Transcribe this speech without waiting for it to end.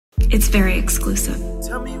It's very exclusive.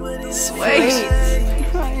 Tell me what it Sweet.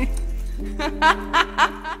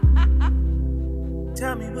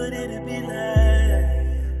 Tell me what it'll be like.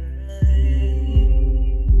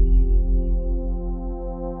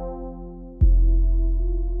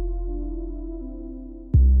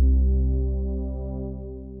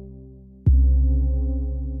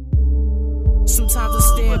 Sometimes I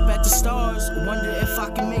stare up at the stars, wonder if I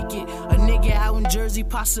can make it. A nigga out in Jersey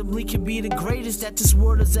possibly could be the greatest that this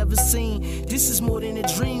world has ever seen. This is more than a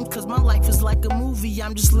dream, cause my life is like a movie,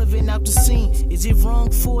 I'm just living out the scene. Is it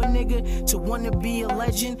wrong for a nigga to wanna be a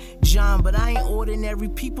legend? John, but I ain't ordinary,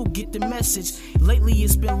 people get the message. Lately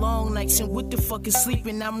it's been long nights and what the fuck is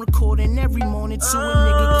sleeping? I'm recording every morning to a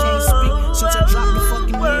nigga can't speak. Since I dropped the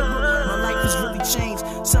fucking yearbook, my life has really changed.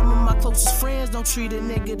 Some of my closest friends don't treat a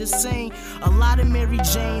nigga the same. A lot of Mary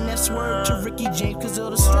Jane, that's word to Ricky James, cause all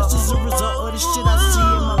the stress is a result of the shit I see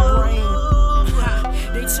in my brain.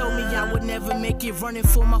 They told me I would never make it, running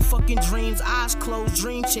for my fucking dreams. Eyes closed,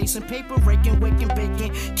 dream chasing, paper raking, waking,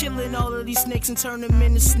 baking, killing all of these snakes and turn them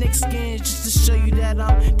into snake skins, just to show you that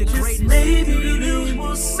I'm the greatest. Maybe you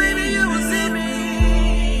will see me, you will see me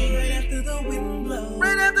right after the wind blows.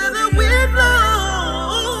 Right after the wind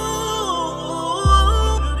blows.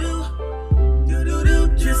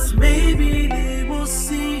 Just maybe they will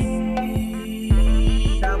see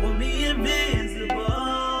me. I will be invincible.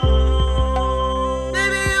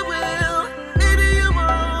 Maybe you will, maybe you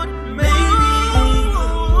won't. Maybe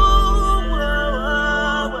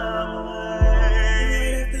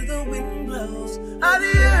right after the wind blows, how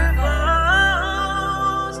the earth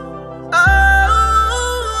falls. Oh,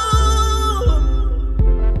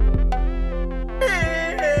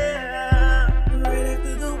 yeah. Right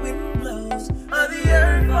after the wind blows, how the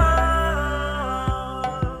earth falls.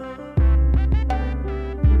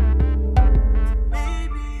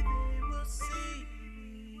 Maybe they will see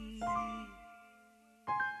me.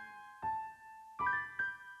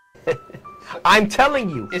 I'm telling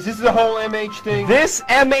you, Is this the whole MH thing? this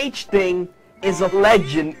MH thing is a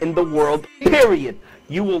legend in the world, period.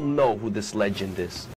 You will know who this legend is.